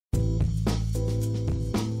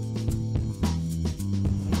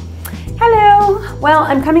Well,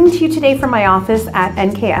 I'm coming to you today from my office at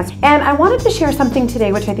NKS, and I wanted to share something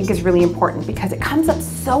today which I think is really important because it comes up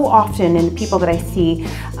so often in the people that I see.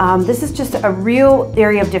 This is just a real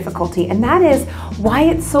area of difficulty, and that is why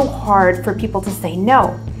it's so hard for people to say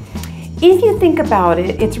no. If you think about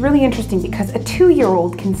it, it's really interesting because a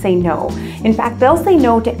 2-year-old can say no. In fact, they'll say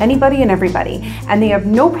no to anybody and everybody, and they have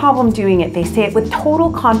no problem doing it. They say it with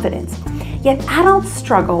total confidence. Yet adults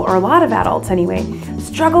struggle, or a lot of adults anyway,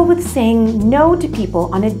 struggle with saying no to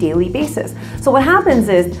people on a daily basis. So what happens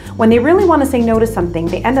is when they really want to say no to something,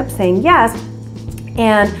 they end up saying yes,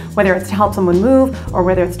 and whether it's to help someone move, or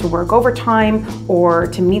whether it's to work overtime, or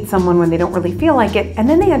to meet someone when they don't really feel like it, and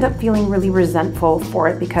then they end up feeling really resentful for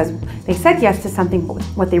it because they said yes to something, but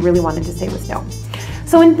what they really wanted to say was no.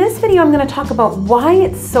 So in this video, I'm going to talk about why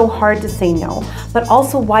it's so hard to say no, but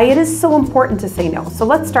also why it is so important to say no. So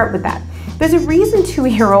let's start with that. There's a reason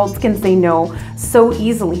 2-year-olds can say no so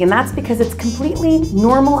easily, and that's because it's completely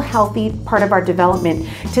normal, healthy part of our development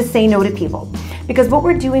to say no to people. Because what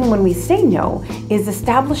we're doing when we say no is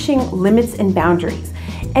establishing limits and boundaries.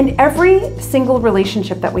 And every single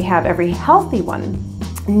relationship that we have, every healthy one,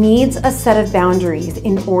 needs a set of boundaries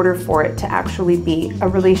in order for it to actually be a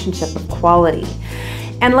relationship of quality.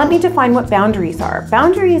 And let me define what boundaries are.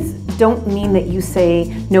 Boundaries don't mean that you say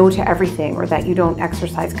no to everything or that you don't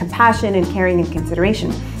exercise compassion and caring and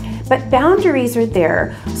consideration. But boundaries are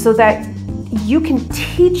there so that you can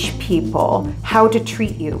teach people how to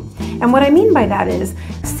treat you. And what I mean by that is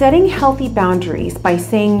setting healthy boundaries by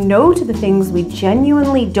saying no to the things we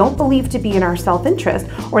genuinely don't believe to be in our self-interest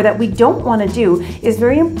or that we don't want to do is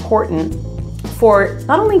very important for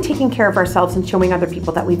not only taking care of ourselves and showing other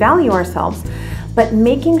people that we value ourselves, but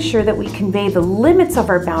making sure that we convey the limits of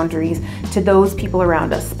our boundaries to those people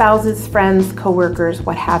around us, spouses, friends, coworkers,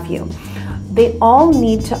 what have you. They all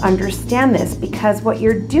need to understand this because what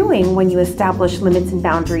you're doing when you establish limits and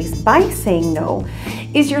boundaries by saying no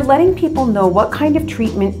is you're letting people know what kind of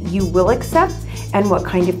treatment you will accept and what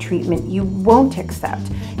kind of treatment you won't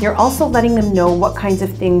accept. You're also letting them know what kinds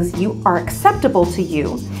of things you are acceptable to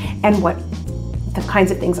you and what the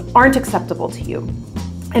kinds of things aren't acceptable to you.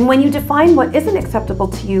 And when you define what isn't acceptable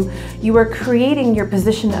to you, you are creating your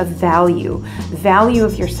position of value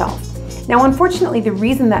of yourself. Now, unfortunately, the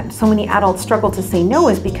reason that so many adults struggle to say no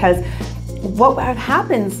is because what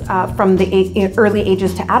happens from the early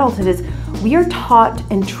ages to adulthood is we are taught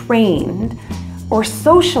and trained or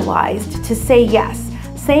socialized to say yes.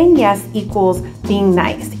 Saying yes equals being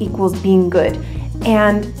nice, equals being good.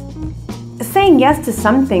 And saying yes to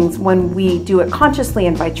some things when we do it consciously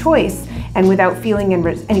and by choice and without feeling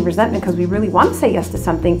any resentment because we really want to say yes to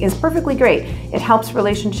something is perfectly great. It helps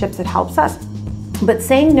relationships, it helps us. But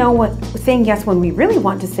saying yes when we really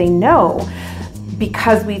want to say no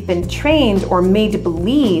because we've been trained or made to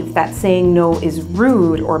believe that saying no is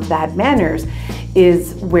rude or bad manners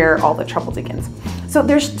is where all the trouble begins. So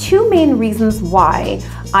there's 2 main reasons why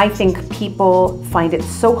I think people find it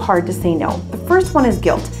so hard to say no. The first one is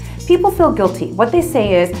guilt. People feel guilty. What they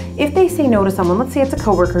say is, if they say no to someone, let's say it's a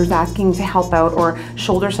coworker who's asking to help out or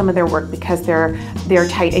shoulder some of their work because they're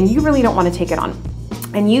tight and you really don't want to take it on,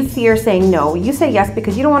 and you fear saying no, you say yes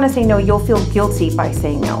because you don't want to say no, you'll feel guilty by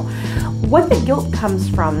saying no. What the guilt comes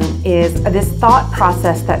from is this thought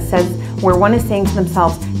process that says, where one is saying to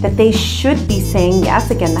themselves that they should be saying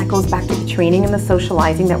yes. Again, that goes back to the training and the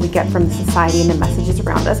socializing that we get from the society and the messages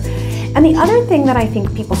around us. And the other thing that I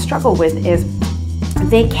think people struggle with is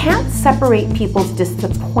they can't separate people's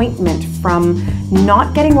disappointment from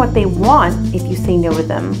not getting what they want if you say no to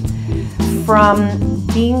them from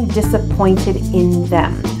being disappointed in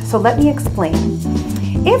them. So let me explain.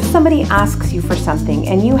 If somebody asks you for something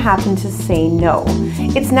and you happen to say no,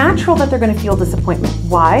 it's natural that they're going to feel disappointment.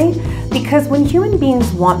 Why? Because when human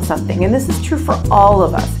beings want something, and this is true for all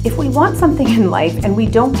of us, if we want something in life and we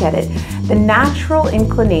don't get it, the natural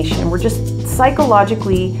inclination, we're just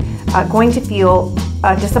psychologically going to feel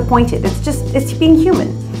disappointed. It's being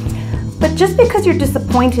human. But just because you're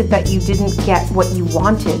disappointed that you didn't get what you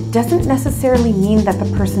wanted doesn't necessarily mean that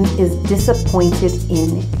the person is disappointed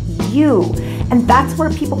in you. And that's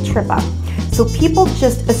where people trip up. So people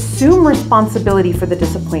just assume responsibility for the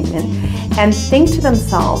disappointment and think to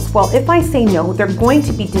themselves, well, if I say no, they're going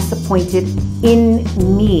to be disappointed in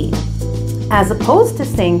me. As opposed to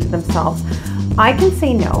saying to themselves, I can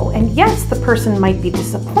say no, and yes, the person might be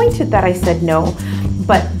disappointed that I said no,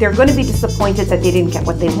 but they're going to be disappointed that they didn't get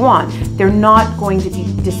what they want. They're not going to be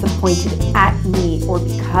disappointed at me or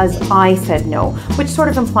because I said no, which sort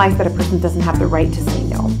of implies that a person doesn't have the right to say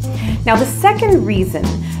no. Now, the second reason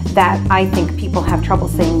that I think people have trouble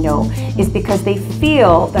saying no is because they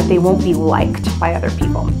feel that they won't be liked by other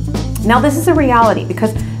people. Now, this is a reality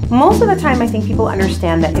because most of the time I think people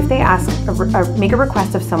understand that if they make a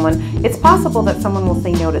request of someone, it's possible that someone will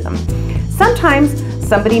say no to them. Sometimes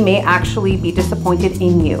somebody may actually be disappointed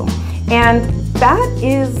in you. And that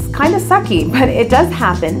is kind of sucky, but it does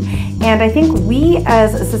happen. And I think we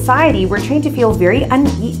as a society, we're trained to feel very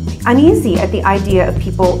uneasy at the idea of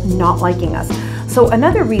people not liking us. So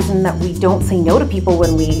another reason that we don't say no to people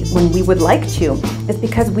when we would like to is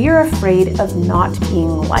because we are afraid of not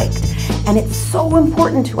being liked. And it's so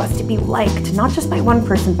important to us to be liked, not just by one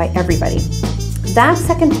person, by everybody. That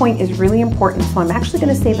second point is really important, so I'm actually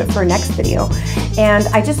going to save it for our next video. And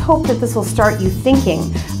I just hope that this will start you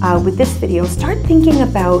thinking with this video. Start thinking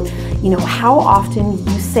about, how often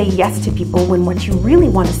you say yes to people when what you really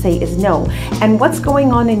want to say is no, and what's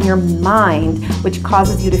going on in your mind which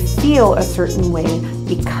causes you to feel a certain way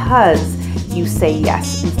because you say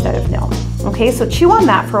yes instead of no. Okay, so chew on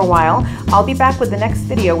that for a while. I'll be back with the next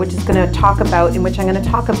video, in which I'm going to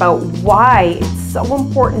talk about why it's so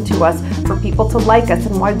important to us for people to like us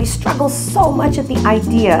and why we struggle so much at the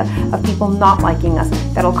idea of people not liking us.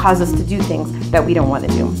 That'll cause us to do things that we don't want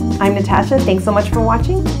to do. I'm Natasha. Thanks so much for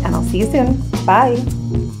watching, and I'll see you soon. Bye.